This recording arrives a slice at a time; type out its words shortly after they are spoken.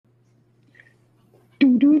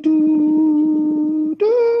do do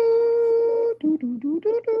do do do do do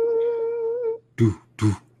Do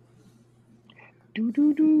do. do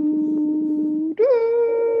do do do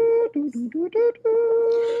do do do do do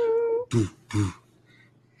Do do.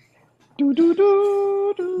 do do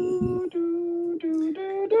do do do do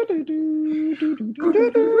do do do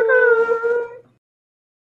do do.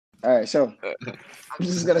 All right, so I'm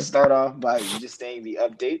just gonna start off by just saying the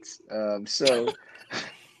updates. So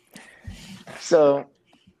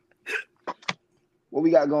what we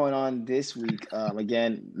got going on this week?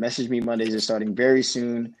 Again, Message Me Mondays are starting very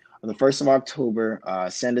soon on the 1st of October.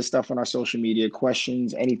 Send us stuff on our social media,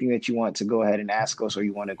 questions, anything that you want to go ahead and ask us or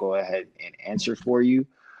you want to go ahead and answer for you.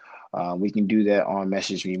 We can do that on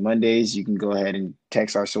Message Me Mondays. You can go ahead and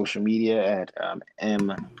text our social media at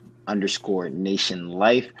M_Nation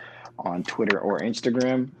Life on Twitter or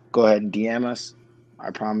Instagram. Go ahead and DM us. I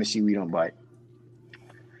promise you we don't bite.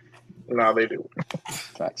 No, they do.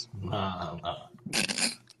 Facts. Nah.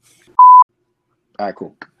 All right,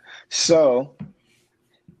 cool. So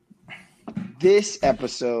this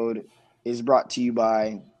episode is brought to you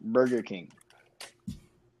by Burger King.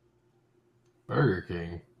 Burger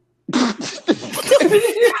King.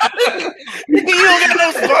 You don't got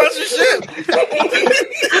no sponsorship.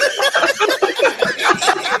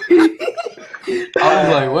 I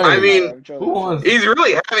was like, wait. I mean, I'm who wants? he's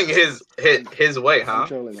really having his way, huh? I'm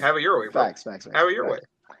trolling. Have it your way, bro. Facts. Have it your way.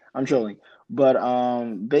 I'm trolling. But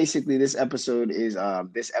basically this episode is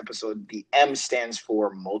the M stands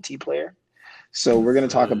for multiplayer. So we're gonna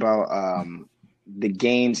talk about the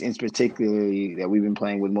games in particularly that we've been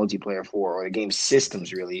playing with multiplayer for, or the game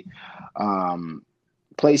systems really.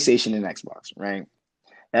 PlayStation and Xbox, right?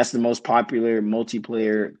 That's the most popular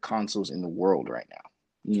multiplayer consoles in the world right now.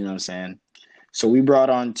 You know what I'm saying? So we brought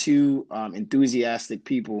on two enthusiastic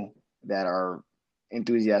people that are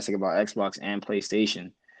enthusiastic about Xbox and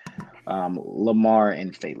PlayStation, Lamar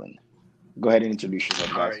and Phelan. Go ahead and introduce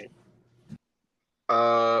yourself, guys.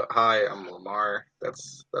 Hi, I'm Lamar.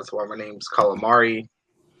 That's why my name's Calamari,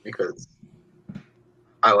 because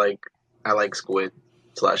I like squid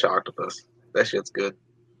 / octopus. That shit's good.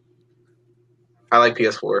 I like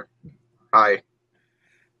PS4. Hi.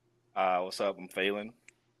 What's up? I'm Phelan.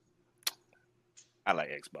 I like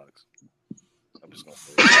Xbox. I'm just gonna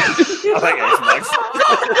say it. I like Xbox.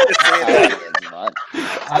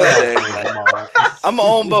 I'm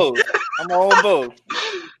on both.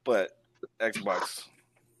 But Xbox.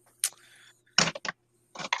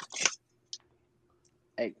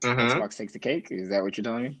 Hey, Xbox takes the cake. Is that what you're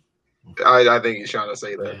telling me? I think he's trying to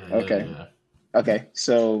say that. Okay.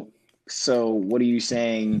 So what are you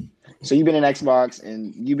saying? So you've been an Xbox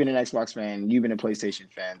fan, you've been a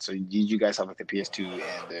PlayStation fan. So did you guys have like the PS2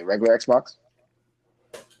 and the regular Xbox?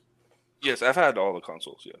 Yes, I've had all the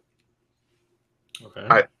consoles. Yeah. Okay.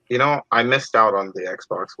 I missed out on the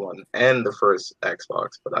Xbox One and the first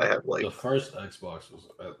Xbox, but I have like the first Xbox was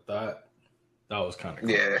that was kind of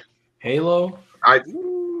cool. Yeah. Halo.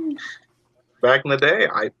 Back in the day,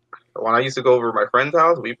 when I used to go over to my friend's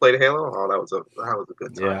house, we played Halo. Oh, that was a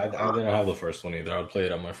good time. Yeah, I didn't have the first one either. I would play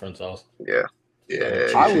it at my friend's house. Yeah.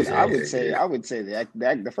 I would say that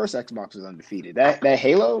the first Xbox was undefeated. That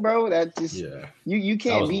Halo, bro, that just you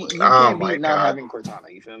can't beat not having Cortana.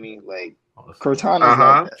 You feel me? Like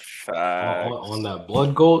Cortana on that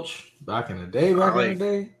Blood Gulch back in the day.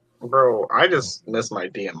 Bro, I just miss my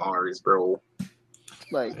DMRs, bro.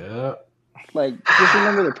 Like just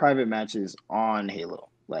remember the private matches on Halo.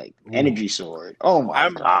 Like Energy Sword. Oh my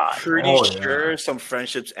god. I'm pretty sure some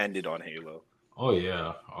friendships ended on Halo. Oh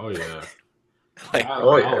yeah. Like,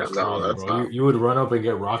 You would run up and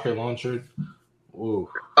get rocket launchered. Ooh.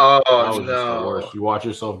 Oh that was just the worst. You watch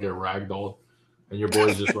yourself get ragdolled, and your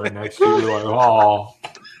boy's just right next to you, like, oh.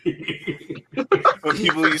 When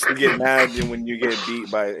people used to get mad when you get beat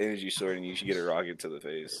by an energy sword and you should get a rocket to the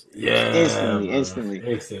face. Yeah,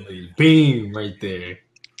 instantly, beam right there,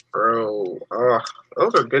 bro.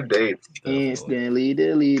 Those are good days. Instantly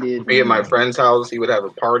deleted. Be at my friend's house. He would have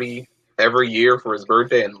a party every year for his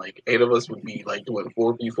birthday, and like 8 of us would be like doing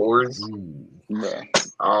 4v4s. Yeah.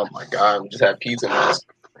 Oh my god, we just had pizza and just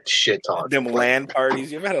shit talk. Them LAN parties.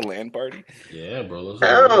 You ever had a LAN party? Yeah, bro.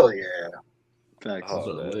 Hell yeah.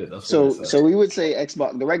 So we would say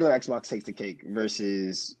Xbox, the regular Xbox takes the cake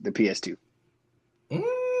versus the PS2.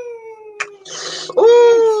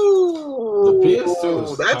 Ooh, the PS2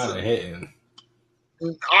 is kind of hitting.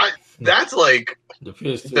 That's like the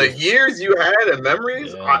PS2. The years you had and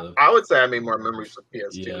memories. Yeah, I would say I made more memories with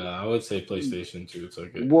PS2. Yeah, I would say PlayStation 2. It's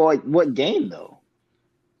like what game though?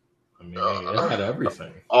 I mean, it had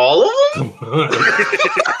everything. All of them.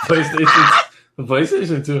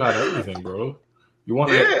 PlayStation 2 had everything, bro. You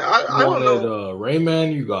wanted, I don't know.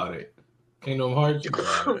 Rayman, you got it. Kingdom Hearts, you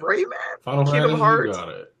got it. Rayman, Final Kingdom Fantasy, Hearts, you got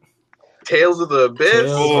it. Tales of the Abyss,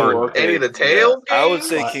 Tales, or okay. any of the Tales I would games.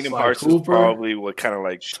 say Sly- Kingdom Sly Hearts is Cooper. probably what kind of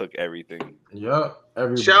like took everything. Yeah,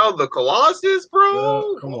 every. Shadow of the Colossus, Yeah,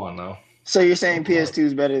 bro. come on now. So you're saying PS2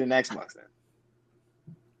 is better than Xbox then?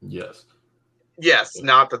 Yes. Yes,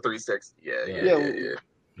 not the 360. Yeah. Yeah.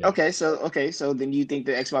 Yeah. Okay, so then you think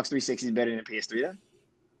the Xbox 360 is better than PS3 then?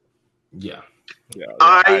 Yeah. Yeah,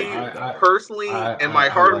 I personally, in my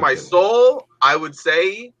heart and my soul, I would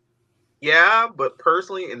say, yeah. But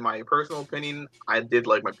personally, in my personal opinion, I did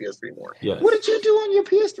like my PS3 more. Yes. What did you do on your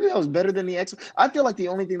PS3 that was better than the Xbox? I feel like the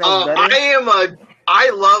only thing that was better.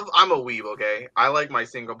 I'm a weeb. Okay, I like my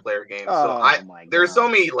single player games. So Oh my god. there's so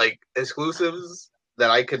many like exclusives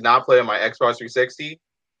that I could not play on my Xbox 360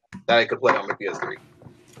 that I could play on my PS3.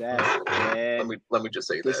 That's dead. Let me just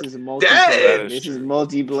say This that. is multiplayer. is This is true.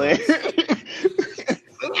 multiplayer.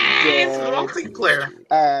 It's multiplayer.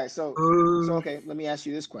 So okay, let me ask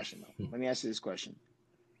you this question though.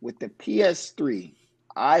 With the PS3,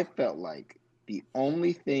 I felt like the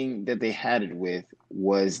only thing that they had it with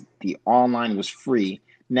was the online was free.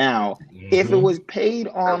 Now, if it was paid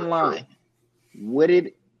online, would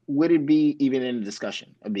it be even in the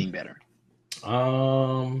discussion of being better?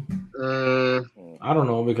 I don't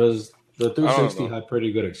know, because the 360 had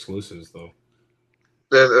pretty good exclusives though.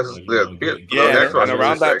 And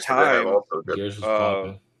around that time, Gears was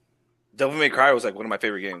popping. Devil May Cry was like one of my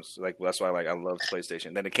favorite games. Like that's why I loved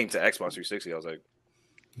PlayStation. Then it came to Xbox 360. I was like,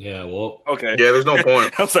 yeah, well, okay, yeah. There's no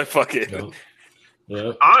point. I was like, fuck it.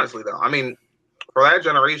 Yeah. Honestly, though, I mean, for that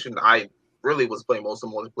generation, I really was playing most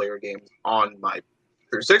of the multiplayer games on my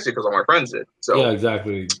 360 because all my friends did. So yeah,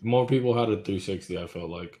 exactly. More people had a 360. I felt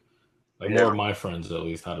like more of my friends at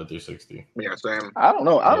least had a 360. Yeah, same. I don't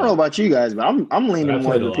know. I don't know about you guys, but I'm leaning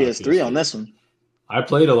more to the PS3 on this one. I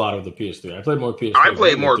played a lot of the PS3. I played more PS3. I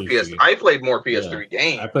played more PS3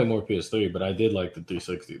 games. I played more PS3, but I did like the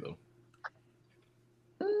 360 though.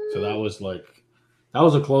 So that was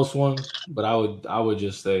a close one, but I would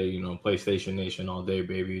just say, PlayStation Nation all day,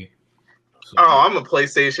 baby. So, I'm a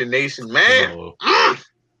PlayStation Nation man.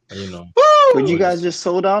 But you guys just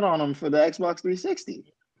sold out on them for the Xbox 360.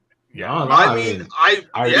 Yeah, I mean, Microsoft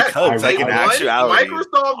I recognize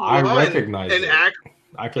it.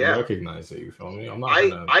 I can recognize it. You feel me?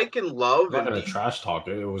 I can love. I'm not gonna trash talk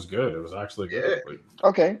it. It was good. It was actually good. Yeah.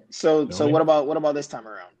 Okay, so what about this time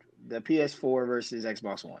around? The PS4 versus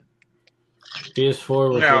Xbox One.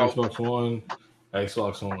 PS4 versus Xbox One.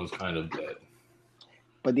 Xbox One was kind of dead.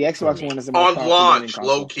 But the Xbox One is the most on launch,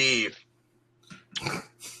 low key.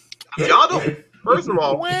 Y'all don't. First of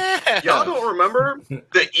all, y'all don't remember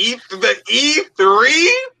the E3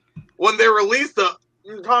 when they released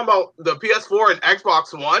you're talking about the PS4 and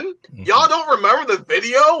Xbox One. Mm-hmm. Y'all don't remember the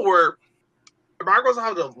video where Microsoft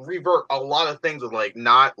had to revert a lot of things with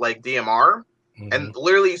not DMR, and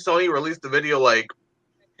literally Sony released the video like,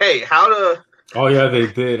 "Hey, how to." Oh yeah, they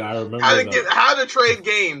did. I remember how to trade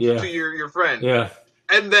games to your friend. Yeah.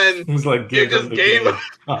 And then it was like you just gave him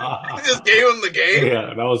the game.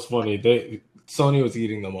 Yeah, that was funny. Sony was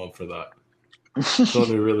eating them up for that.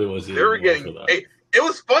 Sony really was eating them up for that. It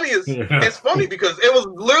was funny. It's funny because it was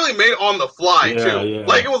literally made on the fly too. Yeah.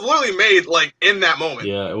 Like it was literally made in that moment.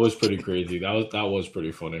 Yeah, it was pretty crazy. That was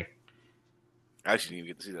pretty funny. I actually didn't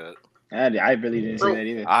get to see that. I really didn't see that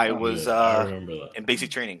either. I was I remember that. In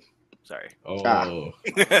basic training. Sorry. Oh.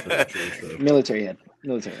 Military head.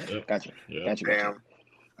 Yep. Gotcha. Damn.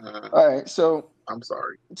 All right, so I'm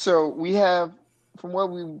sorry. So we have, from what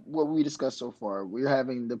we discussed so far, we're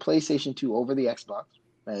having the PlayStation 2 over the Xbox,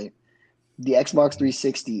 right? The Xbox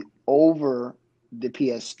 360 over the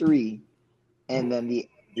PS3, and then the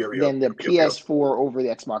PS4 over the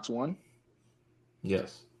Xbox One.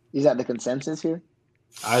 Yes. Is that the consensus here?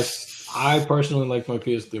 I personally like my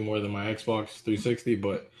PS3 more than my Xbox 360,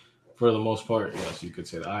 but for the most part, yes, you could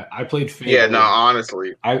say that. I played Fable. Yeah, no,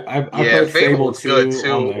 honestly. I played Fable 2 on the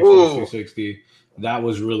Xbox 360. That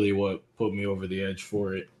was really what put me over the edge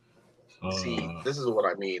for it. See, this is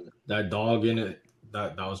what I mean. That dog in it,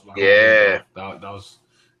 that was my that was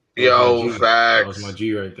facts. That was my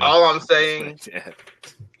G right there. All I'm saying,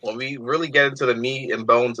 when we really get into the meat and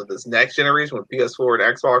bones of this next generation with PS4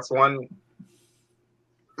 and Xbox One,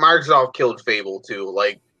 Microsoft killed Fable 2.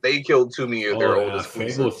 They killed too many of their old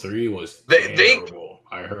exclusives. Fable 3 was terrible.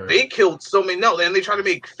 I heard they killed so many. No, then they tried to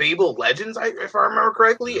make Fable Legends, if I remember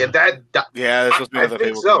correctly, and that. Yeah, that's supposed to be the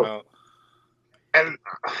Fable so. Out. And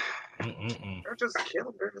they're just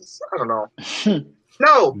killing. I don't know.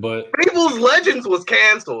 No, but Fable's Legends was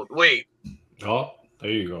canceled. Wait. Oh, there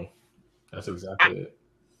you go. That's exactly it.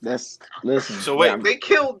 Listen. So wait, yeah, They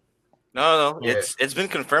killed no, Yeah. it's been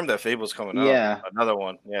confirmed that Fable's coming out. Yeah. Another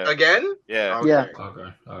one. Yeah, again. yeah. Okay.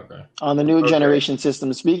 Yeah. Okay. On the new Okay. generation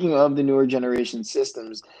system. Speaking of the newer generation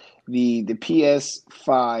systems, the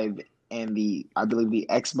PS5 and I believe the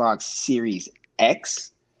Xbox Series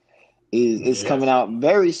X is Yes. coming out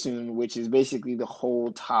very soon, which is basically the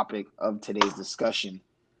whole topic of today's discussion.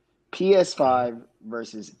 PS5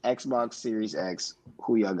 versus Xbox Series X.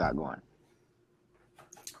 Who y'all got going?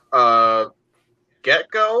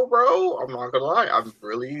 Get go, bro. I'm not gonna lie. I'm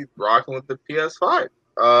really rocking with the PS5.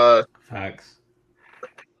 Facts.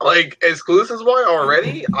 Like exclusives wise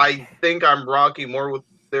already, I think I'm rocking more with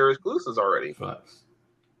their exclusives already. Facts.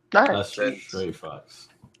 All right. That's That's- straight facts.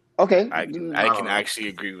 Okay. I can know. actually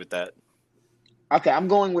agree with that. Okay, I'm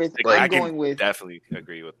going with. Like, I I'm can going with. definitely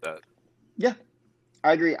agree with that. Yeah,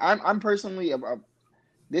 I agree. I'm personally.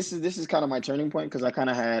 This is kind of my turning point because I kind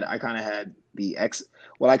of had the X.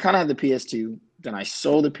 Well, I kind of had the PS2. Then I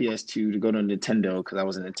sold the PS2 to go to Nintendo because I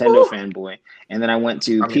was a Nintendo fanboy, and then I went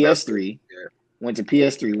to PS3. Yeah. Went to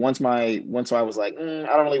PS3 once I was like, I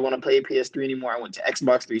don't really want to play PS3 anymore. I went to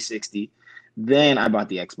Xbox 360. Then I bought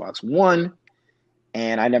the Xbox One,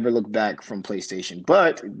 and I never looked back from PlayStation.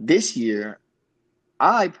 But this year,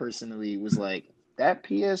 I personally was like, that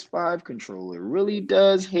PS5 controller really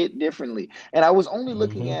does hit differently. And I was only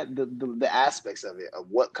looking at the aspects of it, of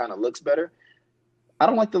what kind of looks better. I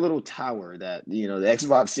don't like the little tower that the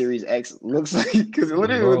Xbox Series X looks like because it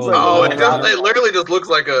literally looks like. Oh, a it literally just looks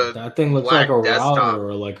like a. That thing looks black like a desktop. router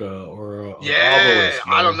or like a Yeah, obelisk,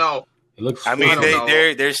 I don't man. know. It looks. I mean, I don't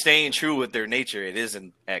know. they're staying true with their nature. It is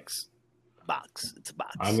an X box. It's a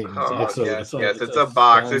box. I mean, Oh, it's it's a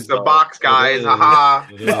box. It's a standard. box, guys. It is. Haha.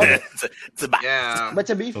 It is. it's a box. Yeah. But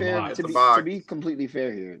to be It's a fair, box. It's a box. to be completely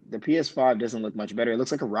fair here, the PS5 doesn't look much better. It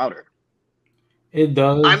looks like a router. It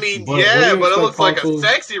does. I mean, but what do yeah, you but it expect looks like a consoles-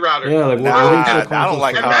 sexy router. Yeah, like Nah, what do you expect I don't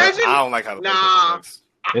like consoles how to Imagine- I don't like how the Nah. PlayStation looks.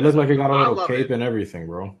 be? It looks like it got a I little love cape it. and everything,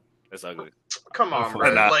 bro. It's ugly. Come on,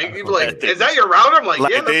 bro. Nah. Like, is that your router? I'm like,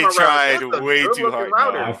 Like, yeah, that's they my router. tried That's a way too good-looking hard,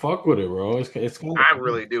 router. no. I fuck with it, bro. It's kind of. I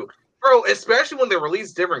really do, bro. Especially when they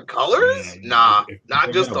release different colors. Yeah, Nah, if not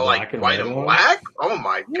they just get the a like black and white red and one. black. Oh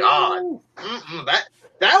my god,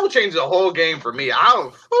 that would change the whole game for me.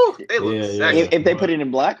 They look Yeah, sexy. yeah. If they put it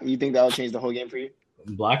in black, you think that would change the whole game for you?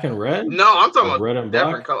 Black and red, No, I'm talking Like about red and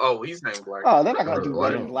different black? color. Oh, he's saying black. Oh, they're not gonna do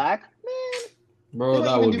red Right. and black, man. bro.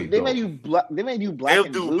 That would be. They made dope. you black. They made you black They'll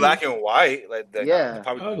and do blue. black and white, like that. Yeah.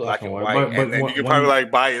 Probably I like black and white, but and then when- you can when- probably like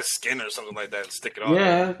buy a skin or something like that and stick it on.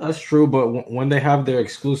 Yeah, that's true. But when they have their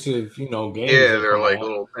exclusive, games, Yeah, that they're come like out,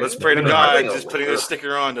 little. Let's things. pray to Yeah. God, just putting a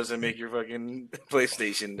sticker on doesn't make your fucking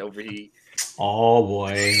PlayStation overheat. Oh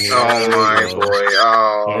boy! Oh my boy!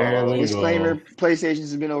 Oh, There we Disclaimer: go.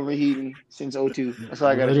 PlayStation's been overheating since 02. That's all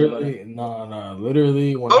I gotta say about it. Literally, no.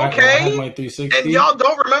 Literally, when I Okay. had my 360, and y'all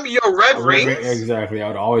don't remember your red a rings? exactly. I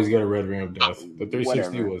would always get a red ring of death. The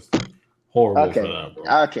 360 Whatever. was horrible Okay. for that,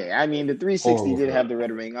 bro. Okay, I mean the 360 Horrible did for have that. the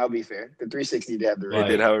red ring. I'll be fair. The 360 did have the red. They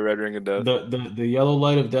Like, did have a red ring of death. The yellow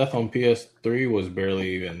light of death on PS3 was barely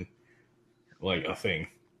even like a thing.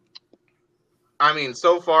 I mean,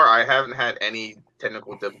 so far I haven't had any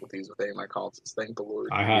technical difficulties with any of my consoles. Thank the Lord.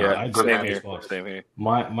 I had Yeah, I did same on here. Xbox. Same here.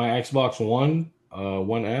 My Xbox One,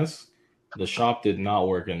 1S, the shop did not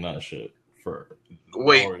work in that shit for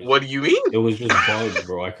Wait, hours. what do you mean? It was just bugged,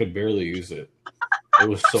 bro. I could barely use it. It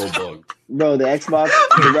was so bugged. Bro, the Xbox.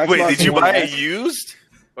 The Xbox Wait, did you One buy it S- used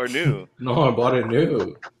or new? No, I bought it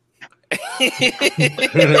new.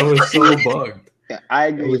 It was so bugged. Yeah, I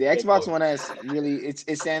It agree. was The so Xbox bugged. One S really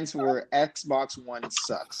it stands for Xbox One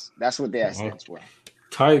sucks. That's what the S stands for.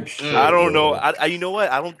 Type shit. I don't know. bro. You know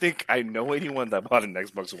what? I don't think I know anyone that bought an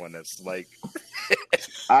Xbox One S. Like,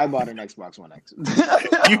 I bought an Xbox One X.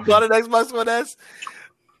 you bought an Xbox One S?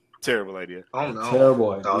 Terrible idea. Oh no.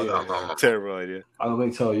 Terrible idea. No. Terrible idea. Let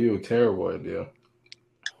me tell you, terrible idea.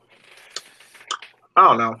 I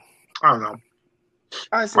don't know.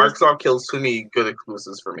 All right, so Microsoft kills too many good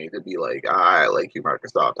exclusives for me to be like, I like you,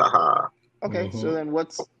 Microsoft. Haha. okay, Mhm. so then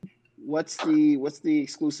what's the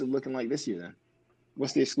exclusive looking like this year then?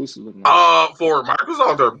 What's the exclusive looking like? For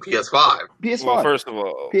Microsoft or PS5? PS5. Well, first of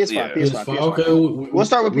all, PS5, yeah. PS5. PS5. Okay, We'll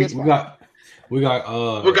start with PS5. We got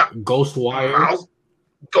We got Ghostwire.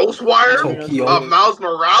 Ghostwire? Tokyo. Miles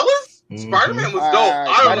Morales? Mhm. Spider-Man was dope.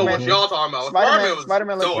 I don't know what Spider-Man- y'all talking about. Spider-Man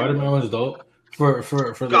Spider-Man was looks dope. Spider-Man was dope. For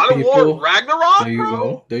the God of War people. Ragnarok, There you bro?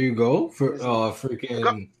 go. There you go. For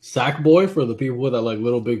freaking Sackboy for the people that like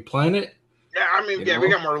Little Big Planet. Yeah, I mean, You yeah, know? we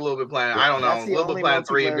got more Little Bit Planet. I don't know. That's the Little only Bit Planet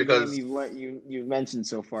 3 multiplayer because game you've mentioned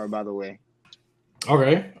so far, by the way.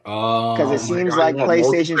 Okay. Because it Oh my seems God, like you want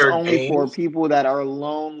PlayStation's multiplayer only for games? people that are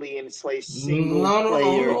lonely and play single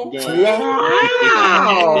player No. games.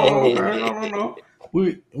 Wow. Okay, no.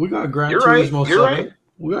 We got Gran You're right. Turismo You're right. 7.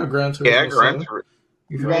 We got Gran Yeah, Turismo 7.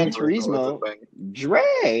 You feel Gran Gran me? Turismo is a Turismo, thing. Dre.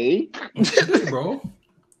 Hey, bro.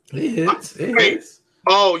 It hits. It Wait. hits.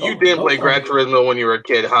 Oh, you didn't Don't play tell Gran me. Turismo when you were a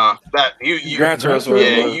kid, huh? That you Gran Gran yeah, Turismo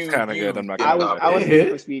Turismo. was kind of good. I'm not didn't gonna lie. I was It a Need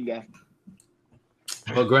hit. for Speed guy.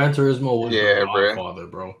 But Gran Turismo was the Yeah, bro. godfather,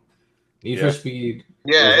 bro. Need Yeah. for Speed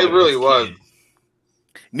Yeah, was it like really its was. kid.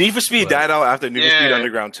 Need for Speed But died out after Need for Speed Yeah.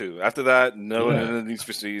 Underground 2. After that, none yeah, of the Need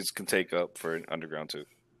for Speeds can take up for Underground 2. They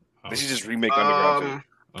I'm, should just remake Underground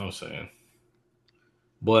 2. I'm saying.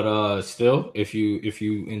 But still, if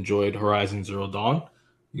you enjoyed Horizon Zero Dawn,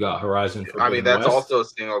 you got Horizon I mean, Forbidden that's West. also a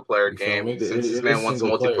single player You feel me? game since this It man is wants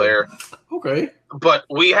single player. multiplayer. Okay, But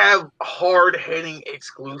we have hard hitting we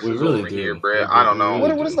exclusives really over here, do. bro. I don't We know.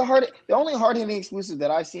 really What is do. the only hard hitting exclusive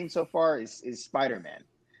that I've seen so far is Spider-Man.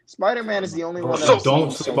 Spider-Man is the only one that Bro, I've So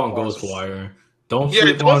don't seen sleep so on far. Ghostwire. Don't yeah,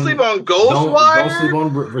 sleep don't sleep on. on Don't sleep Ghostwire.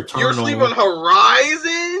 on You're sleeping on Returnal.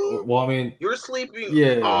 Horizon. Well, I mean, You're sleeping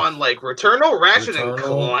yeah, on like Returnal, Ratchet and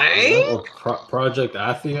Returnal. Yeah, Clank. or Project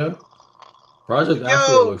Athia. Project Athia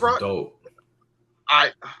Yo, looks bro, dope.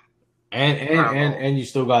 I And don't know. you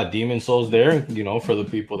still got Demon Souls there, for the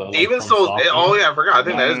people that like Demon From Souls. Oh Software. yeah, I forgot. I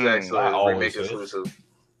think that is actually That a remake always hits. exclusive.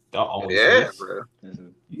 That always Yeah, hits. bro.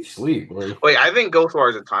 You sleep, bro. Wait, I think Ghostwire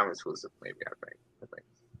is a time exclusive. Maybe I think.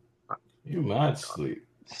 You mad sleep.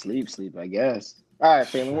 Sleep, I guess. All right,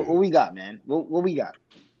 Phelan, what we got, man? What we got?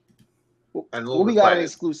 And What we got in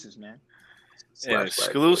exclusives, man? And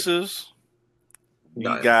exclusives, we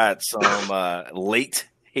None. got some late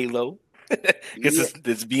Halo because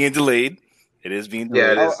it's being delayed. It is being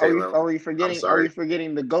Yeah, delayed. it is Are Halo. we forgetting? I'm sorry. Are we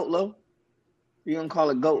forgetting the Goatlo? You gonna call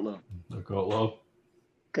it Goatlo? The goat low.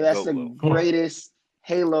 Because that's the Goatlo. greatest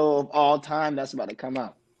Halo of all time that's about to come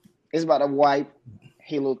out. It's about to wipe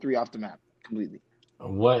Halo 3 off the map completely.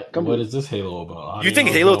 What is this Halo about? How You do think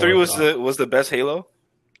know it's Halo gonna 3 work out? was the best Halo?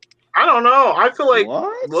 I don't know. I feel like What?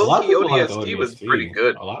 A lot of low-key people like ODST was ODST. pretty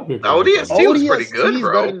good. A lot of people The like ODST was pretty ODST good, is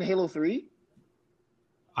bro. better than Halo 3?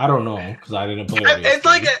 I don't know because I didn't play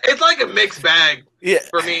ODST. It's like a mixed bag Yeah.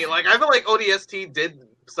 for me. Like I feel like ODST did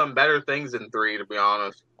some better things than 3, to be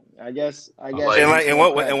honest. I guess. Like- In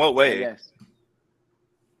what way? I guess.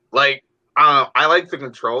 Like I like the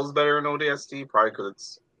controls better in ODST, probably because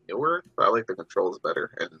it's newer. But I like the controls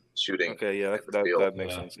better and shooting. Okay, yeah, that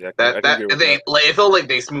makes sense. Yeah, I That can agree with they that. like it felt like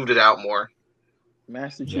they smoothed it out more.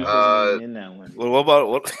 Master Chief Yeah. wasn't even in that one. Well, what about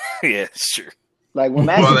what? Yeah, sure. Like when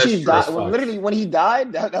Well, Master that's Chief true. died, That's when he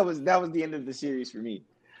died, that was the end of the series for me.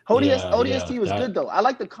 ODST was good though. I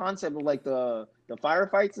like the concept of like the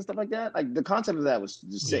firefights and stuff like that. Like the concept of that was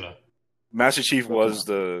just sick. Yeah. Master Chief was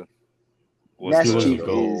Master was Chief the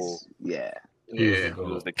goal. is Yeah. it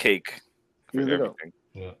was the cake He for was the goat. everything.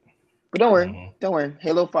 Yeah. But don't worry, Mhm. don't worry.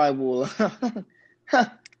 Halo 5 will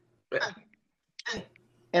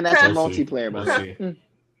and that's a We'll see. multiplayer, We'll bro.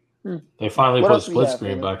 see. They finally What put else we split got,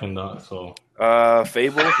 screen Taylor? back in that, so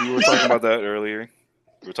Fable. You were talking about that earlier.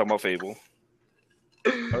 We were talking about Fable.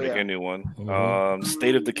 Oh, Making yeah. a new one. Mhm.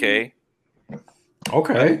 State of Decay.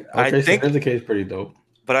 okay. I Okay, think- State of Decay is pretty dope.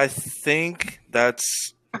 But I think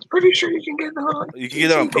that's I'm pretty sure you can get it on. you can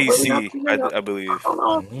get it on but PC. not- I believe. I don't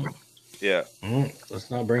know. Mhm. Yeah. Let's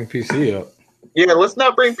not bring PC up. Yeah, let's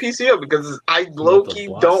not bring PC up because I low key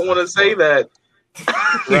blast don't want to Xbox. say that.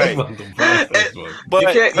 Right. About to blast Xbox. But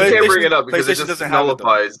you can't bring it up because it PlayStation just doesn't have it, though.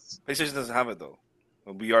 nullifies. PlayStation doesn't have it though.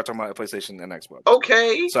 We are talking about PlayStation and Xbox.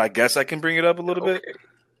 Okay. So I guess I can bring it up a little bit.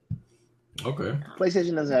 Okay.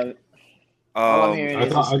 PlayStation doesn't have it. All I'm hearing I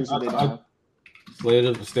is thought- exclusive they don't have.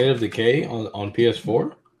 State of Decay on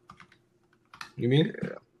PS4. You mean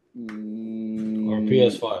or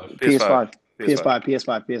PS5? PS5. PS5.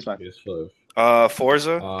 PS5.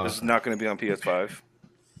 Forza is not going to be on PS5.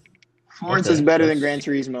 Forza is better than Gran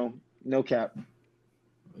Turismo. No cap.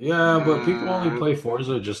 Yeah, but people only play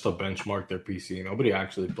Forza just to benchmark their PC. Nobody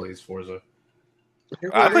actually plays Forza.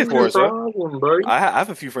 I play Forza. Problem, buddy. I have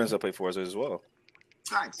a few friends that play Forza as well.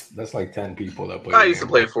 That's like 10 people that play. I used to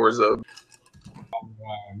play Forza.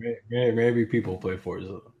 Maybe people play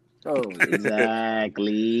Forza. Oh,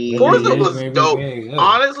 exactly. Forza was dope. Yeah.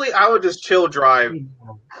 Honestly, I would just chill drive.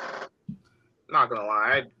 Not gonna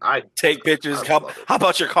lie, I Take pictures. I Hop love it.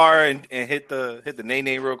 out your car and hit the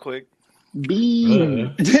nay real quick.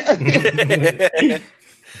 Beam. We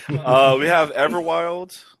have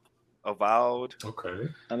Everwild, Avowed. Okay.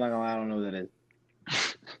 I'm not gonna lie, I don't know what that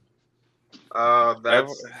is.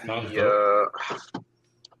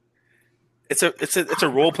 that's It's a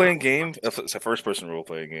role playing game. It's a first person role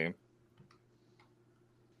playing game.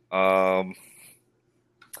 Um,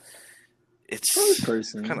 Third it's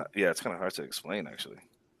person. it's kind of hard to explain actually.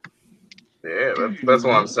 Yeah, that's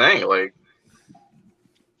what I'm saying. Like,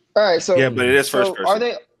 All right, so Yeah, but it is first so are person,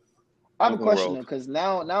 they? I have a open question world. because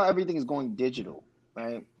now everything is going digital,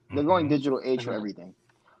 right? They're going digital age for Mhm. everything.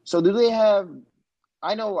 So do they have?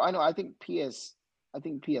 I know. I think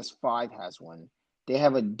PS5 has one. They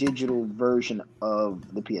have a digital version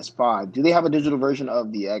of the PS5. Do they have a digital version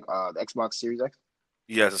of the Xbox Series X?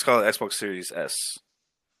 Yes, it's called Xbox Series S.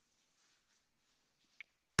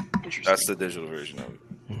 That's Interesting. the digital version of it.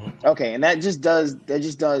 Okay, and that just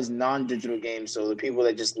does non-digital games. So the people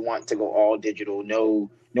that just want to go all digital, no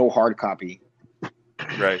hard copy.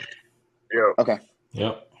 Right. yo, Okay,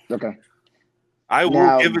 Yep. okay. I will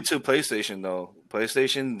Now, give it to PlayStation though.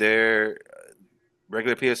 PlayStation, their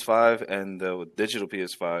regular PS5 and the digital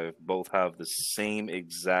PS5 both have the same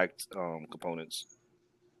exact components.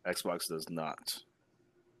 Xbox does not.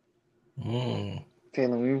 Mm.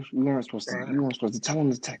 Taylor, we weren't supposed to. man. We weren't supposed to tell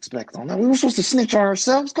them to text back on that. We were supposed to snitch on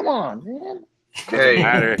ourselves. Come on, man. Doesn't Hey,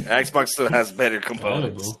 matter. Xbox still has better Yeah,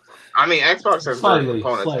 components. bro. I mean, Xbox has better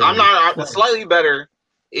components. I'm not slightly better,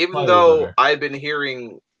 even Slightly though better. I've been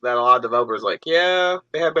hearing that a lot of developers like, yeah,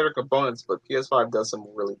 they have better components, but PS5 does some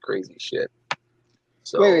really crazy shit.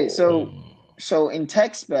 So, Wait. So, Mm. so in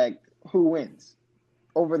tech spec, who wins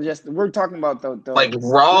over just? We're talking about like the.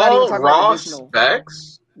 We're not even talking about the raw additional.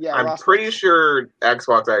 specs, Yeah, I'm raw pretty specs. sure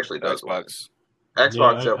Xbox actually does win. Xbox. Xbox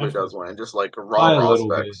Yeah, definitely Xbox does win, just like by a raw little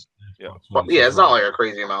bit. specs. Yeah. Xbox But wins yeah, as it's not well. like a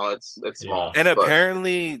crazy amount. It's small. And But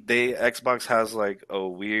apparently, Xbox has like a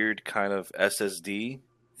weird kind of SSD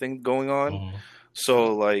thing going on. Mhm.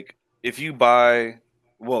 So like, if you buy,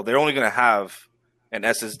 well, they're only gonna have an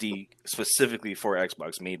SSD specifically for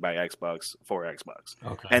Xbox, made by Xbox for Xbox,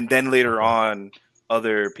 Okay. and then later Okay. on,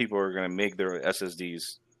 other people are gonna make their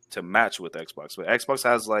SSDs to match with Xbox. But Xbox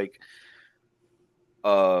has like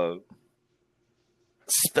a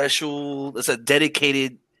special, it's a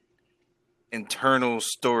dedicated internal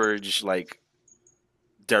storage like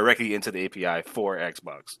directly into the API for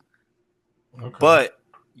Xbox. Okay. But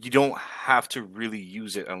you don't have to really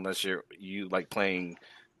use it unless you like playing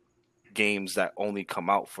games that only come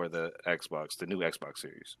out for the Xbox, the new Xbox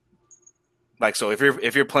series. Like so if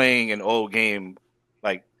you're playing an old game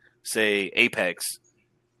like say Apex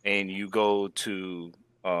and you go to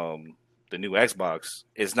the new Xbox,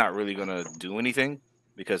 it's not really going to do anything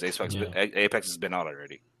because Apex has been out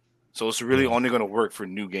already. So it's really only going to work for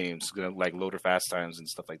new games, like loader fast times and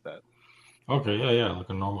stuff like that. Okay, yeah, like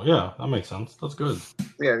a normal. Yeah, that makes sense. That's good.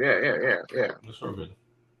 yeah. That's real good.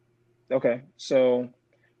 Okay, so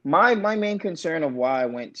my main concern of why I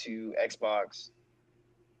went to Xbox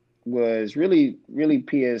was really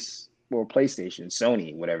PlayStation,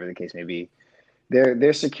 Sony, whatever the case may be.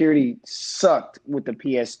 Their security sucked with the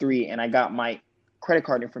PS3, and I got my credit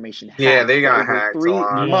card information Yeah, hacked they for got over hacked a three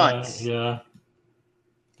lot. months. Yeah,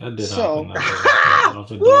 that did happen. So That did happen. That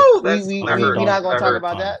was a dark. Woo! we That we was we a we dark. not gonna That talk hurt. about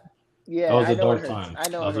Time. that. That Yeah, was I a know it dark hurts. time. I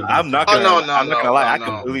know That it was a hurts. dark I'm not time. gonna. Oh no, I'm not gonna lie. I no.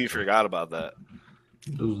 completely forgot about that.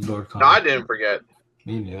 It was a dark time. No, I didn't forget.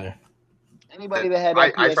 Me neither. Anybody that had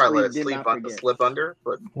that I tried to let PS3 it did not forget. slip under,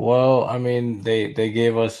 but Well, I mean, they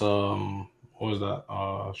gave us what was that?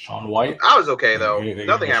 Sean White. I was okay though. They gave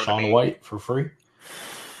Nothing us happened to Sean me. White for free.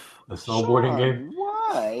 The snowboarding game.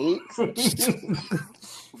 Sean White.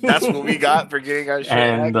 That's what we got for getting our shit.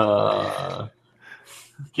 And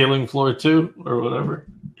Killing Floor 2 or whatever.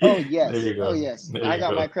 Oh There yes, you go. oh yes. There I you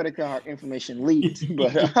got go. my credit card information leaked,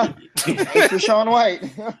 but thanks for Sean White.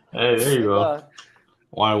 Hey, there you go.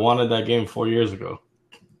 Well, I wanted that game 4 years ago.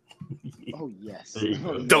 Oh yes. There you go.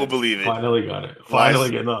 Oh, yes. Don't believe it. Finally got it. Lies-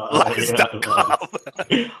 Finally get Lies.com.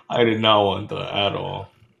 I did not want that at all.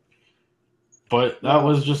 But that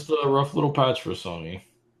was just a rough little patch for Sony.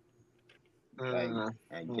 Mm.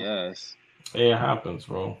 I guess. Hey, it happens,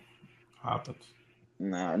 bro. Happens.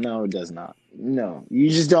 No, it does not. No, you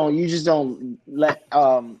just don't let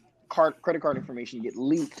credit card information get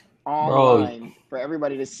leaked online for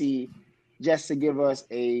everybody to see, just to give us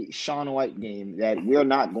a Sean White game that we're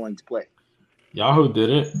not going to play. Yahoo did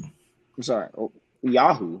it. I'm sorry,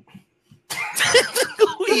 Yahoo.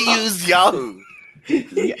 We used Yahoo.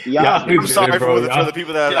 Yahoo. I'm sorry for the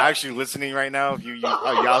people that are actually listening right now. If you use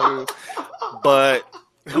Yahoo, but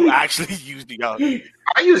who actually used Yahoo?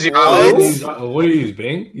 I use Yahoo. What do you use?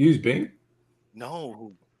 Bing? You use Bing?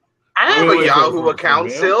 No. I have a Yahoo account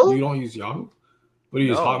mail? still. You don't use Yahoo? What do you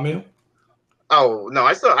use? No. Hotmail? Oh no,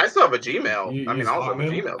 I still have a Gmail. You I mean, use I also have a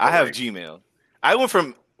Hotmail? Gmail. I have Gmail. I went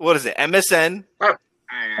from what is it? MSN,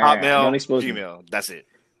 Hotmail, Don't expose me. Gmail. That's it.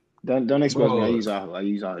 Don't expose me. I Bro, use Yahoo. I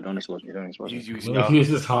use Yahoo. Don't expose me. Don't expose You me. use look, Yahoo. he's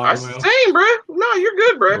just I Hotmail. same, bro. No, you're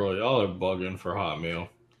good, bro. Bro, y'all are bugging for Hotmail.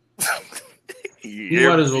 You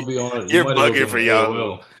You're might as well be on. You you're might as well bugging be for on Yahoo.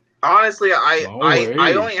 AOL. Honestly, No I way.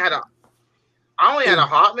 I only had a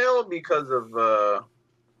Hotmail because of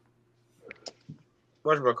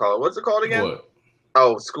what's it called again? What?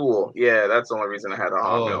 Oh, school. Yeah, that's the only reason I had a Oh,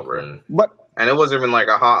 Hotmail, bro. okay. But And it wasn't even like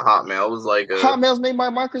a Hotmail. It was like a Hotmail's made by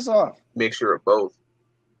Microsoft. mixture of both.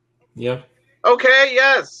 Yeah, Okay,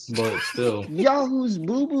 yes. but still, Yahoo's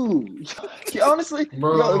boo boo. Honestly,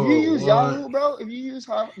 bro. yo, if you use What? Yahoo, bro, if you use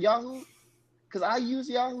Yahoo, because I use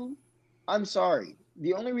Yahoo, I'm sorry.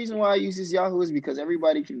 The only reason why I use this Yahoo is because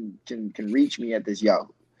everybody can reach me at this Yahoo.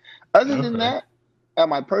 Other than Okay. that, at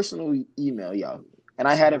my personal email Yahoo, and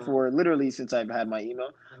I had it for literally since I've had my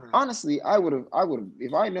email. Honestly, I would have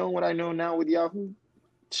if I know what I know now with Yahoo,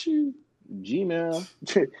 shoot, Gmail,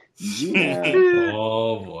 Gmail.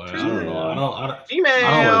 Oh boy, I don't know. I don't like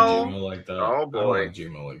Gmail. Gmail like that. Oh, I don't boy. like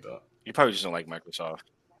Gmail like that. You probably just don't like Microsoft.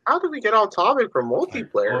 How did we get off topic for Oh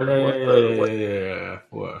multiplayer? yeah.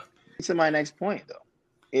 What? To my next point, though,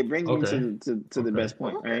 it brings me Okay. to the best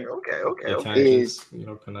point, right? Okay. The Is-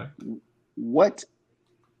 tangents, connect.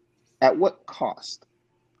 At what cost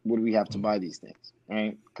would we have to buy these things,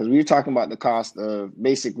 right? Because we were talking about the cost of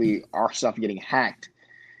basically our stuff getting hacked,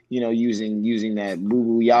 using that boo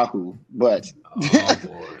boo Yahoo. But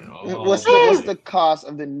Oh boy. what's boy. the cost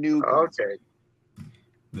of the new console? Okay.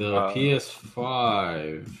 The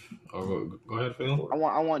PS5? Oh, go ahead, Phil.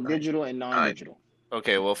 I want digital and non-digital.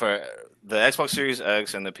 Okay, well, for the Xbox Series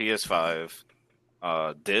X and the PS5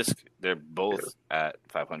 disc, they're both at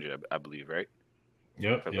 500, I believe, right?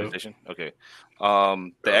 Yep. For Yep. PlayStation. Okay.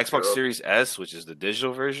 The Xbox Yep. Series S, which is the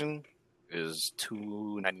digital version, is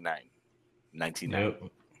 $299.99. Yep.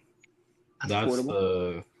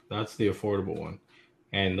 Affordable. That's the affordable one,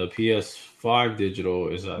 and the PS5 digital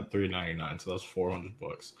is at $399, so that's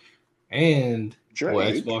 $400. And what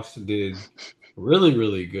Drake. Xbox did really,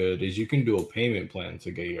 really good is you can do a payment plan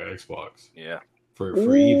to get your Xbox Yeah. for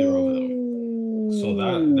either of them. So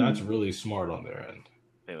that's really smart on their end.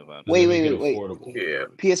 Payment plan. They make Wait. it affordable. Yeah.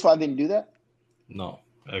 PS5 didn't do that. No,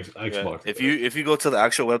 Yeah. Xbox. If you go to the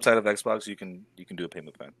actual website of Xbox, you can do a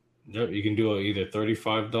payment plan. Yep, you can do either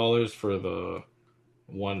 $35 for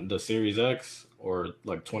the Series X, or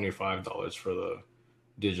like $25 for the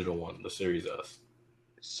digital one, the Series S.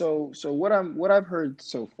 So what I've heard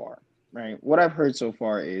so far, right? What I've heard so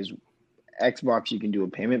far is Xbox you can do a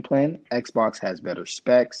payment plan. Xbox has better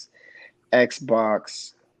specs.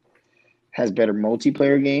 Xbox has better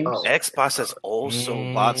multiplayer games. Oh. Xbox has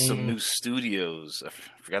also bought some new studios. I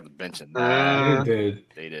forgot to mention that.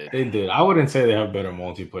 They did. They did. I wouldn't say they have better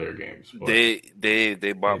multiplayer games. But They bought They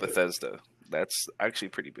did. Bethesda. That's actually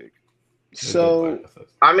pretty big. they So did buy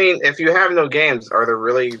Bethesda. I mean, if you have no games, are there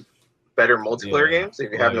really better multiplayer Yeah, games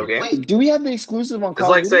if you have no like- games? wait, do we have the exclusive on It's Call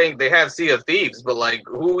like of Duty? saying they have Sea of Thieves, but like,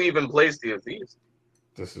 who even plays Sea of Thieves?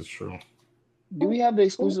 This is true. Do we have the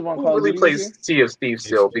exclusive on Who Call of really Duty? this plays Sea of Thieves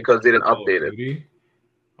still because they didn't Call of update it? Duty?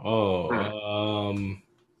 Oh,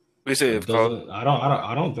 We say it doesn't. I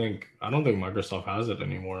don't think Microsoft has it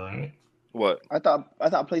anymore, right? what? year? I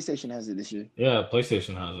thought PlayStation has it this year. Yeah,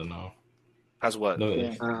 PlayStation has it now. Has what? No,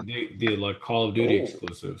 Yeah. the like Call of Duty Oh.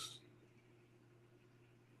 exclusives.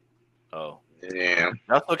 Oh, Yeah,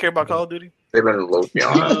 y'all still care about Call of Duty? they've been low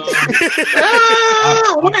beyond. Um,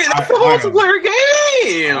 Wait, that's a multiplayer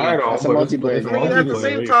game. I know, That's a but multiplayer it's game. I mean, at the multiplayer,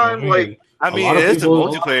 same so, I time, mean, like, I A mean, lot of it is people-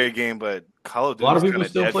 a multiplayer game, but Call of Duty. a lot of people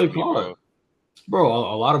still play COD. COD. Bro,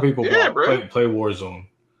 a lot of people Yeah, bro. play Warzone.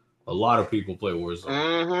 A lot of people play Warzone.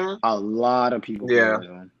 Mm-hmm. A lot of people. Yeah. play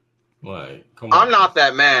Warzone. Like, come on. I'm not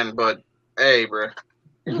that man, but hey, bro,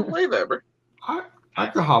 you don't play that, bro. I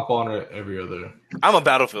could hop on it every other. I'm a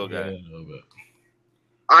Battlefield Yeah, guy. a little bit.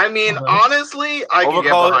 I mean, Okay. honestly, I Over can get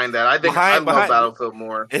Call- behind that. I think I behind- love Battlefield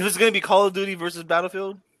more. If it's gonna be Call of Duty versus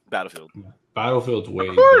Battlefield, Battlefield. Battlefield's way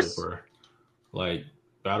Of course. doper. Like,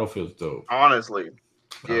 Battlefield's dope. Honestly,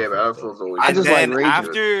 yeah, Battlefield's always. I And just then like Rage.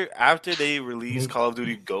 after they released Call of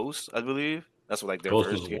Duty Ghosts, I believe that's what like their Ghost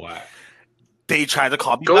first was game. whack. They tried to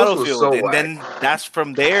copy Ghost was Battlefield, so and whack. then that's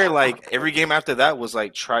from there. Like every game after that was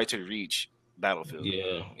like try to reach Battlefield.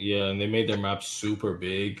 Yeah, and they made their map super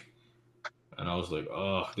big, and I was like,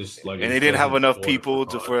 oh, this like. And it they didn't have doesn't enough work people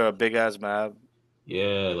COD. for a big ass map.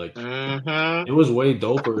 Yeah, like Mm-hmm. it was way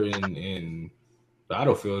doper in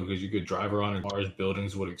Battlefield because you could drive around in cars,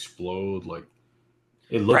 buildings would explode. Like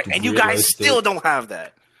it looked. Right, and you guys realistic. still don't have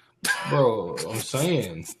that. Bro. I'm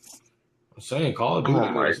saying, Call of Duty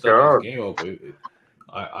Oh my could step this God. game up.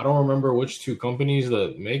 I don't remember which two companies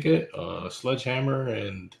that make it. Sledgehammer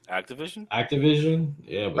and Activision. Activision.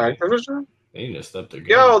 Yeah, but Activision? they need to step their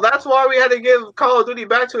game. Yo, up. that's why we had to give Call of Duty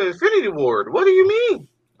back to Infinity Ward. What do you mean?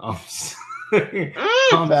 I'm saying.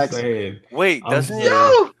 I'm Facts. saying. Wait, I'm doesn't saying-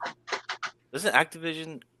 Yo! doesn't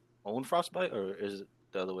Activision own Frostbite, or is it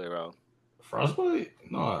the other way around? Frostbite?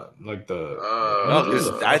 No, like the. No, No, 'cause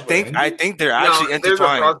the I Frostbite think they're actually There's a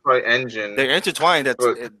intertwined. Frostbite engine. They're intertwined. That's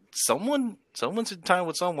But- someone's intertwined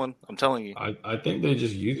with someone. I'm telling you. I think they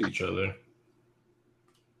just use each other.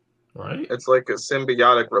 Right? It's like a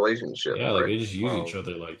symbiotic relationship. Yeah, like right? they just use Wow. each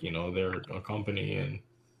other. Like, they're a company and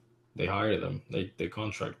they hire them. They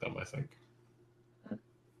contract them, I think.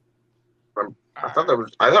 I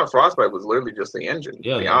thought Frostbite was literally just the engine.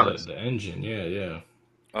 Yeah, to be the, honest. the engine. Yeah.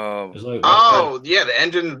 Um, It's like Oh yeah, the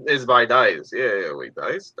engine is by Dice. Yeah. Wait,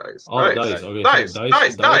 Dice. oh, Dice. Okay, Dice.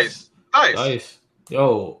 so Dice.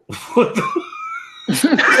 Yo, what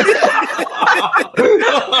the?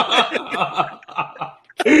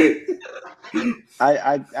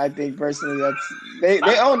 I think personally that's they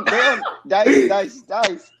own Dice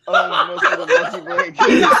own most of the multiplayer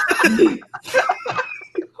games.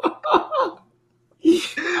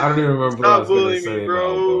 I don't even remember what I Stop was gonna bullying say me,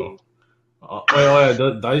 bro. bro.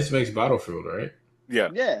 Wait, Dice makes Battlefield, right? yeah.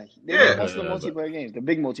 Yeah, they Yeah. own most of the Yeah, but- multiplayer games, the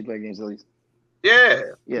big multiplayer games at least. Yeah.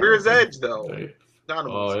 Yeah. Mirror's Edge though. Right. Not a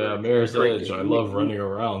Oh yeah, mistake. Mirror's Great Edge. game. I love running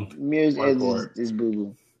around. Mirror's Edge Hardcore. is boo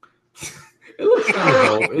boo. It looks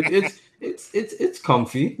kind of dope. It's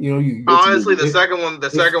comfy. Honestly, the if- second one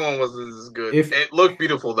was as good. if- It looked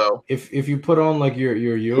beautiful though. if you put on like your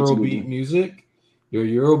Eurobeat music, your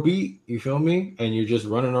Eurobeat, you feel me, and you're just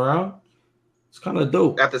running around, it's kind of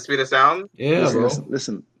dope. At the speed of sound. Yeah, bro.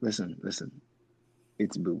 Listen.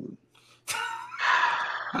 It's boo boo.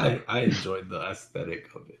 I enjoyed the aesthetic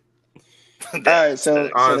of it. All right, so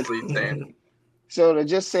Honestly, same. so to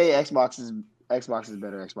just say Xbox is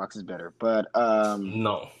better. But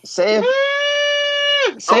No. say if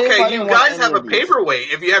Say if I Okay, you didn't want guys any have a of these. paperweight.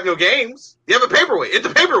 If you have no games, you have a paperweight. It's a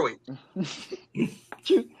paperweight.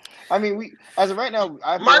 I mean, we as of right now,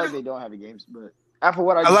 I feel My- like they don't have the games, but after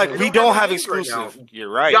what I I just like heard- we don't don't have have games right exclusive. now. You're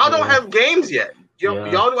right. Y'all don't Yeah. have games yet. Yeah.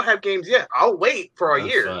 Y'all don't have games yet. I'll wait for a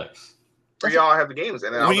That's year facts. for y'all to have the games,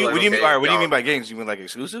 and then I'll What do be you, like, what do you mean? okay, All right, what do you y'all- mean by games? You mean like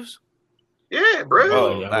exclusives? Yeah, bro.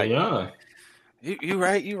 Oh, yeah, like- yeah. You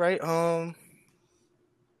right. You right.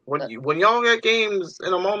 When y'all get games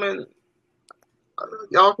in a moment,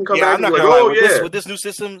 y'all can come Yeah, back I'm and not be gonna like, lie. oh With, yeah. this, with this new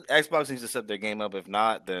system, Xbox needs to step their game up. If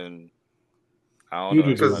not, then I don't You know.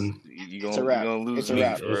 do, Because man. you're It's a gonna, wrap. you're gonna lose It's a me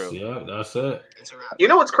wrap. for real. Yeah, that's it. You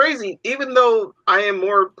know what's crazy? Even though I am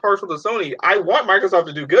more partial to Sony, I want Microsoft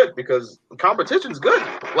to do good because competition's good.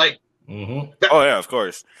 Like, Mm-hmm. Oh yeah, of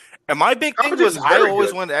course. And my big thing was Competition's I very always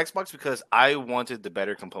good. wanted Xbox because I wanted the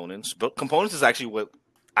better components. But components is actually what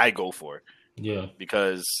I go for Yeah.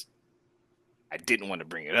 because I didn't want to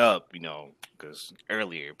bring it up, because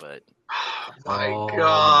earlier, but oh my Oh my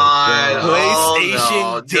god. God. PlayStation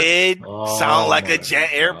Oh, no. did Oh sound like my a jet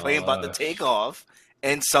airplane about to gosh. take off,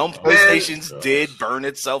 and some Oh PlayStations my gosh. did burn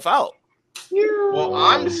itself out. Well,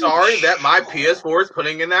 I'm sorry that my PS4 is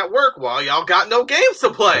putting in that work while y'all got no games to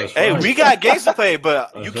play. That's Hey, right. we got games to play,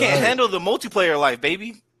 but you That's can't right. handle the multiplayer life,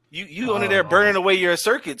 baby. You only there Oh. burning away your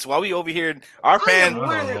circuits while we over here. Our fan, am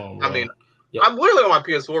literally- Oh, bro. I mean, Yeah. I'm literally on my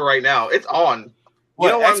PS4 right now. It's on. what,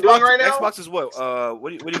 know what I'm doing right now? Xbox is what?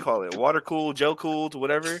 What do you call it? Water cooled, gel cooled,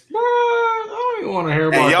 whatever. Bro, I don't even want to hear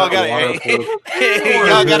about Hey, y'all that got water cooled.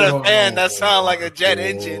 y'all got a No, fan no, that sound like a water jet cooled.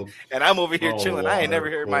 engine, and I'm over here Oh, chilling. I ain't never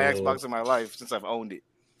water heard my cooled. Xbox in my life since I've owned it.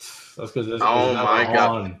 That's because it's Oh never my God.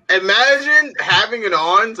 on. Imagine having it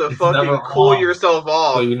on to It's fucking never cool on. yourself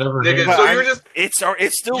off. So you never Nigga, hear so But you're just It's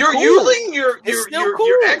still you're cool. using your It's still your cool.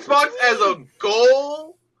 Xbox What you as a mean?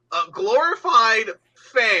 glorified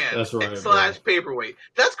fan That's right, slash paperweight.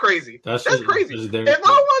 That's crazy. That's crazy. just there If I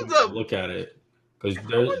wanted to look at it, because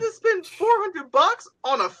I wanted to spend $400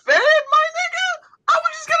 on a fan, my nigga, I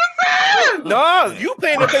would just get a fan. No, you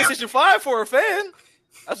paying the PlayStation 5 for a fan.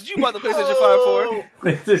 That's what you bought the PlayStation 5 Oh,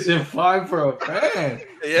 PlayStation 5 for a fan.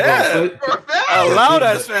 for. Yeah. Bro, for a fan. A loud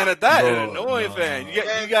ass fan at that, Bro, an annoying no. fan.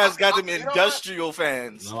 You guys got them industrial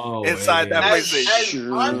fans No inside way. that As-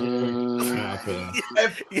 PlayStation. as- Happened.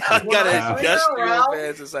 If Y'all when got I swing industrial around,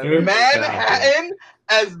 fans inside You're that. Manhattan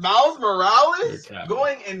as Miles Morales You're capping.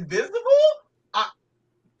 going invisible,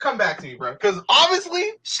 come back to me, bro. Because obviously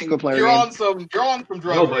single player you're game. on some drugs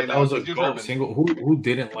No, right but that now. was a 'cause you're GOAT German. single. Who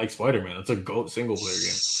didn't like Spider-Man? That's a GOAT single player game.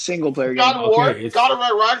 Single player God game. of War, Okay, it's- God of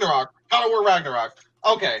War Ragnarok, God of War Ragnarok.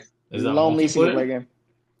 Okay, Is that Lonely single multiplayer? player game.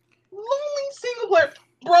 lonely single player,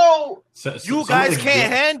 bro. So- You some of guys the can't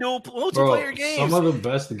ga- handle Bro, multiplayer games. some of the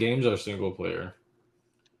best games are single player.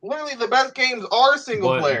 literally the best games are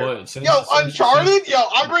single player. But Uncharted.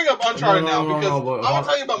 I'm bringing up Uncharted now because I'm but gonna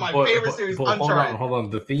tell you about my favorite series, Uncharted. Hold on.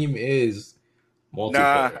 The theme is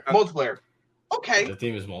multiplayer. Multiplayer. Okay. The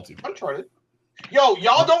theme is multiplayer. Uncharted.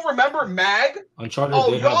 Y'all don't remember Mag? Uncharted.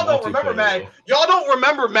 Y'all don't remember Mag. Y'all don't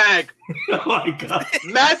remember Mag. Oh my god!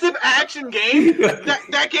 Massive action game.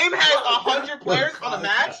 That game had 100 players on a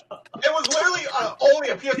match. It was literally only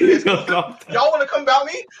a PS3. Y'all want to come about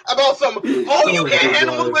me about some? You can't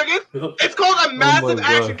handle multiplayer games? It's called a massive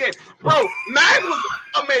action game, bro. Mag was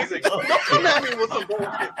amazing. Don't come at me with some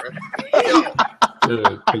bullshit, bro.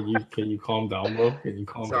 Dude, can you calm down, bro? Can you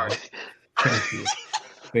calm down?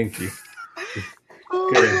 Thank you.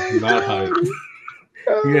 Getting mad hyped.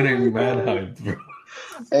 You're getting mad hyped, bro.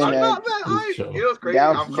 Hey, I'm man. not that hyped. You know what's crazy?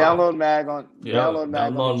 Download Mag on.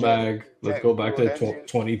 Download Mag. Let's go back to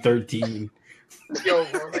 2013. Bro,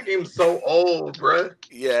 that game's so old, bro.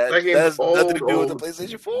 Yeah, that game's that's nothing to do old. with the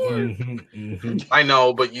PlayStation 4. I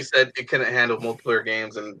know, but you said it couldn't handle multiplayer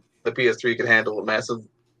games, and the PS3 could handle massive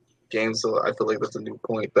games. So I feel like that's a new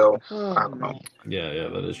point, though. I don't know. Yeah,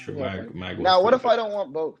 that is true. Yeah. Mag now, what if I don't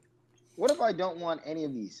want both? What if I don't want any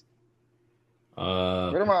of these? What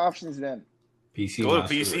are my options then? PC. Go to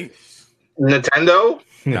PC. Nintendo.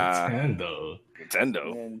 Nintendo.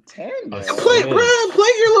 Play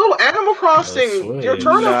your little Animal Crossing. Your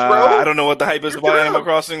turnips, bro. I don't know what the hype is about Animal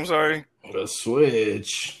Crossing. I'm sorry. A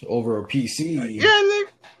Switch over a PC. Yeah,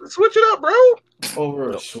 Nick, switch it up, bro.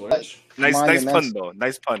 Over a Switch. Nice pun though.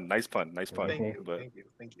 Nice pun. Thank you. I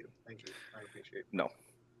appreciate it. No,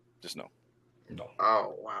 just no. No.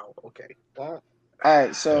 Oh wow. Okay. All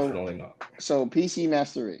right. Definitely not. So PC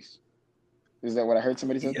Master Race. Is that what I heard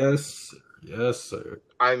somebody say? Yes, sir.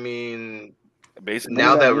 I mean, basically,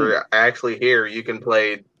 now that we're actually here, you can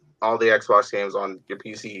play all the Xbox games on your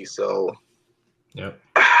PC. So. Yep.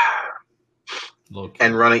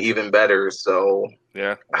 And run it even better. So.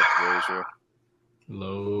 Yeah, that's very true.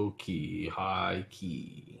 Low key, high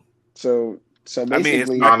key. So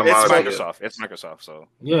basically, I mean, it's Microsoft. It's Microsoft. So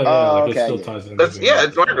it still ties in. It's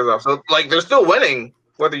Microsoft. So they're still winning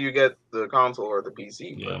whether you get the console or the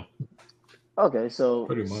PC. Yeah. Okay, so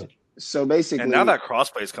pretty much. So basically, and now that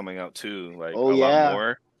crossplay is coming out too, like lot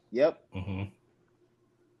more. Yep. Mm-hmm.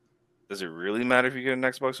 Does it really matter if you get an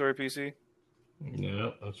Xbox or a PC?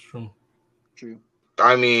 Yeah, that's true. True.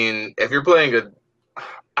 I mean, if you're playing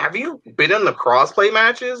have you been in the crossplay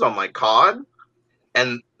matches on like COD,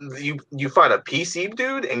 and you fight a PC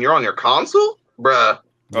dude and you're on your console, bruh?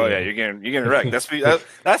 Oh yeah, you're getting wrecked. That's you're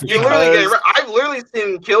literally getting wrecked. I've literally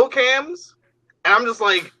seen kill cams, and I'm just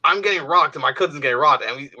like, I'm getting rocked, and my cousin's getting rocked,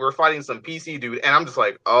 and we're fighting some PC dude, and I'm just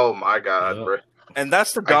like, oh my god, bruh. And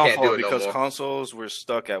that's the downfall because consoles were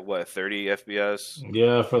stuck at 30 FPS.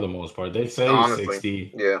 Yeah, for the most part, they say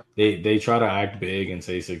 60. Yeah, they try to act big and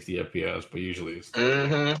say 60 FPS, but usually it's.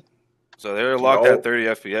 Mm-hmm. So they're locked at 30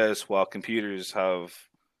 FPS while computers have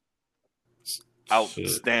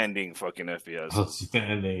outstanding fucking FPS.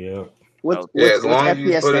 Outstanding, yeah. As long as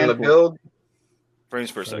you put in the build,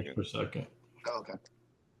 frames per second. Oh, okay.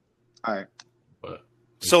 All right. But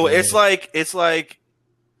so it's like.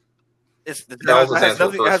 It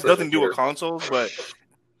has nothing to do with consoles, but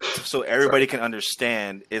so everybody can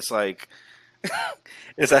understand, it's like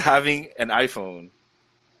it's like having an iPhone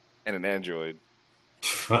and an Android.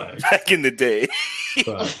 Facts. Back in the day.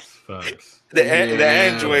 Facts. The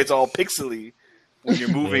Android's all pixely when you're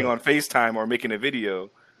moving on FaceTime or making a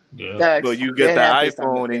video. Yeah. But you get the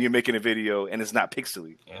iPhone and you're making a video and it's not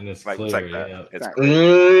pixely. And it's like, clear, it's like that. Yeah. It's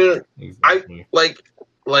exactly.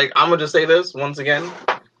 I'm gonna just say this once again.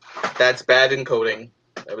 That's bad encoding.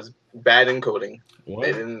 That was bad encoding. What?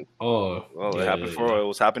 They didn't. It happened it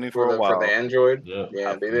was happening for a while. For the Android.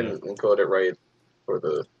 Yeah, they didn't encode it right for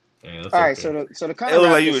the. All right, so to kind it of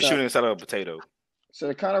looked like you were shooting inside of a potato. So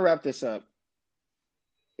to kind of wrap this up,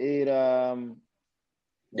 it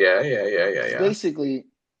Yeah. Basically,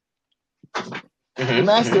 the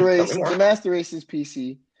Master Race is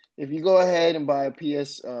PC. If you go ahead and buy a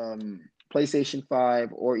PlayStation 5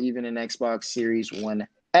 or even an Xbox Series One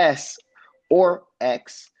S or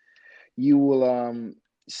X, you will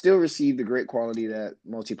still receive the great quality that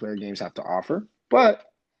multiplayer games have to offer, but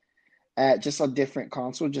at just a different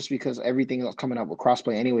console, just because everything is coming up with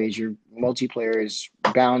crossplay anyways, your multiplayer is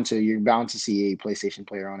bound to see a PlayStation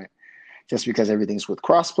player on it, just because everything's with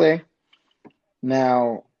crossplay.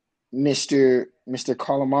 Now, Mr.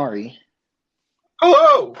 Calamari,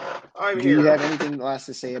 hello, I'm here. Do you have anything last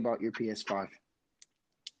to say about your PS5?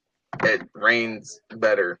 It reigns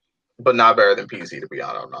better, but not better than PC, to be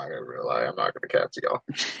honest. I'm not going to lie. I'm not going to cap to y'all.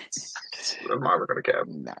 I'm never going to cap.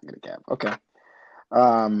 Not going to cap. Okay.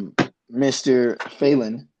 Mr.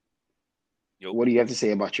 Phelan, Yo, What do you have to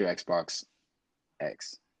say about your Xbox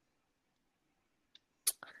X?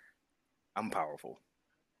 I'm powerful.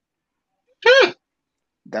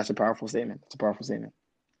 That's a powerful statement. It's a powerful statement.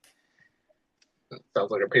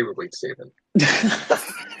 Sounds like a paperweight statement.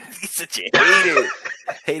 He's such a hater.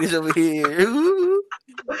 Haters over here. Ooh.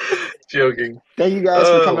 Joking. Thank you guys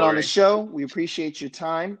for Oh, coming on the Lord. show. We appreciate your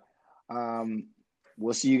time.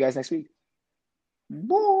 We'll see you guys next week.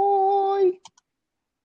 Bye.